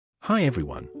Hi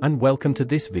everyone, and welcome to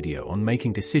this video on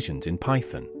making decisions in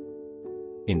Python.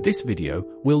 In this video,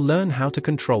 we'll learn how to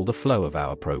control the flow of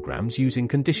our programs using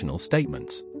conditional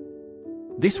statements.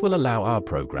 This will allow our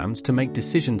programs to make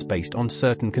decisions based on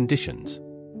certain conditions.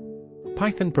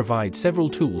 Python provides several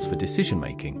tools for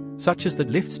decision-making, such as the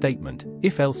if statement,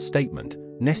 if-else statement,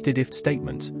 nested if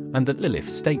statements, and the elif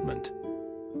statement.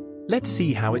 Let's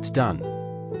see how it's done.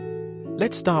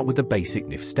 Let's start with the basic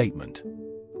if statement.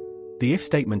 The if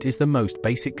statement is the most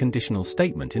basic conditional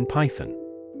statement in Python.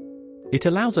 It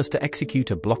allows us to execute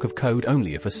a block of code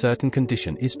only if a certain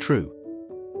condition is true.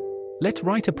 Let's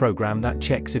write a program that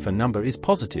checks if a number is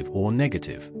positive or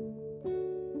negative.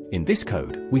 In this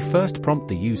code, we first prompt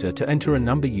the user to enter a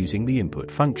number using the input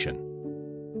function.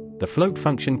 The float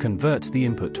function converts the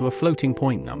input to a floating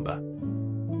point number.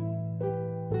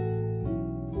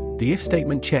 The if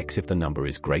statement checks if the number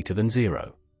is greater than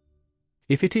 0.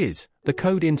 If it is, the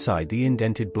code inside the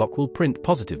indented block will print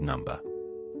positive number.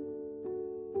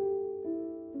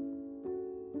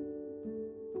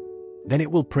 Then it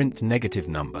will print negative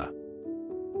number.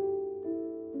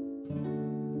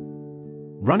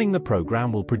 Running the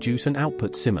program will produce an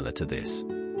output similar to this.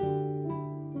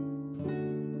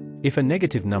 If a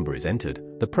negative number is entered,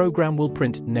 the program will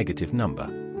print negative number.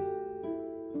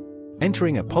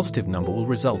 Entering a positive number will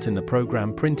result in the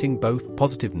program printing both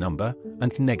positive number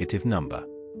and negative number.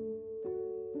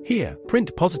 Here,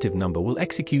 print positive number will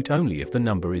execute only if the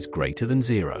number is greater than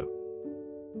 0.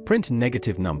 Print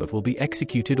negative number will be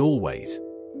executed always.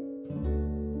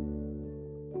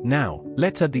 Now,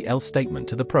 let's add the else statement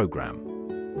to the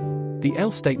program. The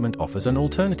else statement offers an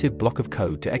alternative block of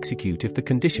code to execute if the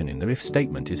condition in the if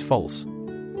statement is false.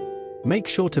 Make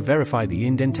sure to verify the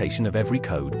indentation of every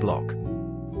code block.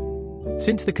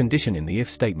 Since the condition in the if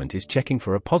statement is checking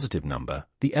for a positive number,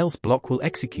 the else block will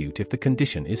execute if the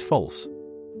condition is false.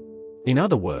 In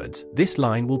other words, this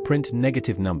line will print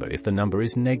negative number if the number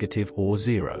is negative or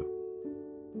 0.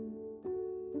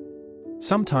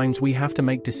 Sometimes we have to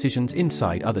make decisions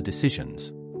inside other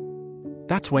decisions.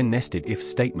 That's when nested if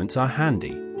statements are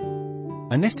handy.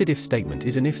 A nested if statement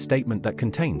is an if statement that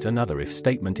contains another if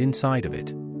statement inside of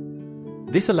it.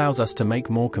 This allows us to make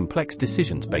more complex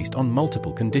decisions based on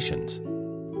multiple conditions.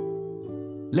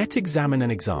 Let's examine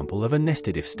an example of a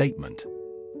nested if statement.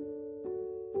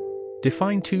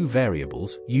 Define two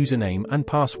variables, username and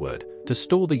password, to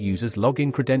store the user's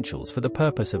login credentials for the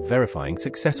purpose of verifying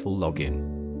successful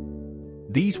login.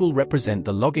 These will represent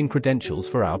the login credentials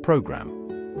for our program.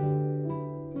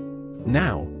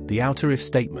 Now, the outer if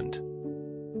statement.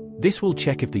 This will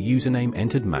check if the username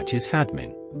entered matches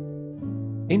admin.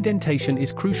 Indentation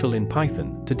is crucial in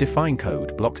Python to define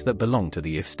code blocks that belong to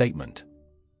the if statement.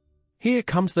 Here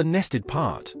comes the nested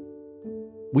part.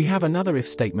 We have another if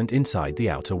statement inside the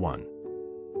outer one.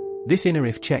 This inner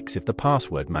if checks if the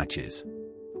password matches.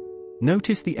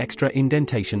 Notice the extra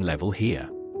indentation level here.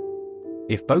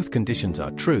 If both conditions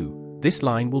are true, this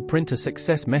line will print a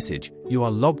success message, you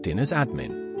are logged in as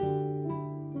admin.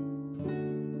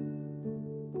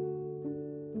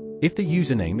 If the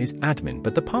username is admin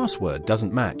but the password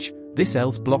doesn't match, this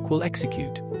else block will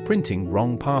execute, printing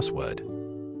wrong password.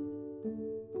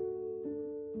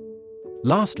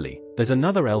 Lastly, there's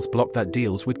another else block that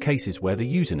deals with cases where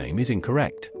the username is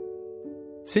incorrect.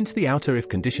 Since the outer if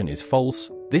condition is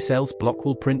false, this else block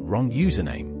will print wrong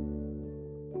username.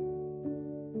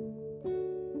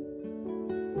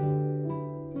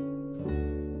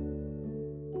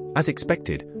 As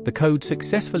expected, the code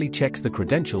successfully checks the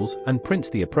credentials and prints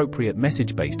the appropriate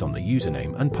message based on the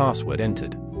username and password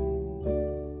entered.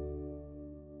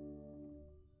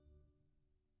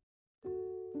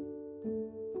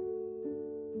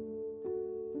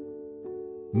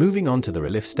 Moving on to the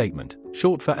elif statement,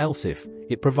 short for else if,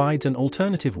 it provides an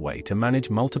alternative way to manage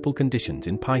multiple conditions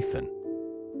in Python.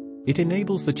 It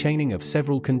enables the chaining of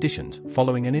several conditions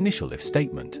following an initial if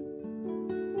statement.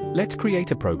 Let's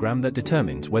create a program that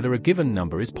determines whether a given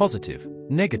number is positive,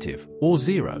 negative, or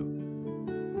 0.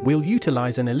 We'll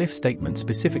utilize an elif statement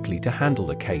specifically to handle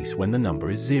the case when the number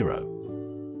is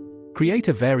 0. Create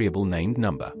a variable named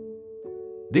number.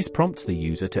 This prompts the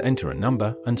user to enter a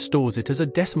number and stores it as a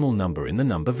decimal number in the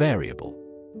number variable.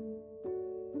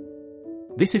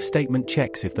 This if statement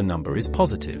checks if the number is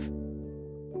positive.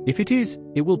 If it is,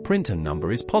 it will print a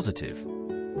number is positive.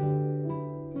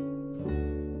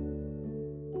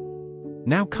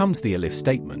 Now comes the elif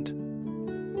statement.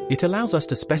 It allows us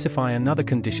to specify another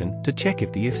condition to check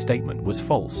if the if statement was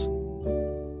false.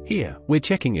 Here, we're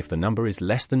checking if the number is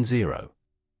less than 0.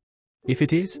 If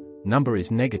it is, number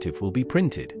is negative will be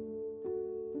printed.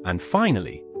 And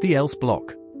finally, the else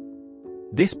block.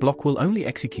 This block will only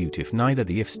execute if neither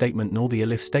the if statement nor the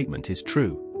elif statement is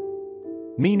true,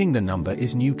 meaning the number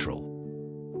is neutral.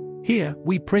 Here,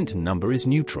 we print number is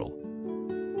neutral.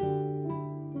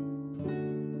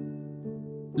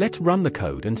 Let's run the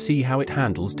code and see how it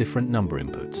handles different number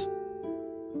inputs.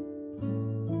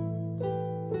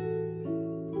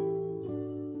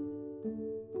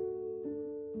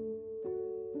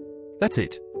 That's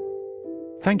it.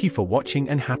 Thank you for watching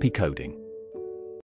and happy coding.